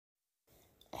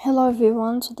Hello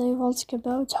everyone, today we'll talk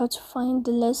about how to find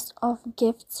the list of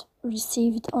gifts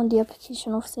received on the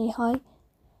application of SayHi.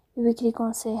 You will click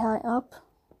on SayHi app.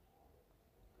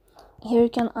 Here you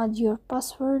can add your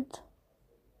password.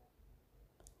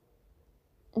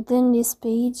 Then this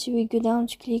page you will go down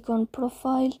to click on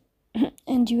profile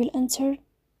and you will enter.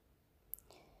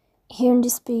 Here in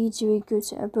this page you will go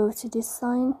to about this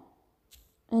sign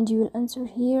and you will enter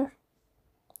here.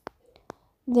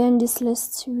 Then this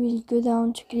list you will go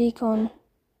down to click on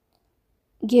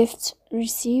gift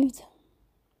received,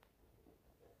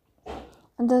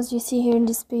 and as you see here in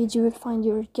this page you will find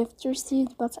your gift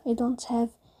received, but I don't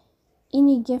have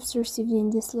any gifts received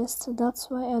in this list, so that's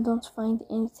why I don't find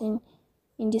anything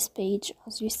in this page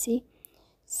as you see.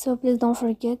 So please don't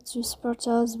forget to support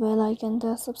us by like and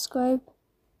subscribe.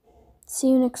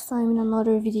 See you next time in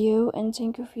another video, and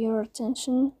thank you for your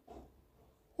attention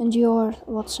and you are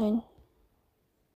watching.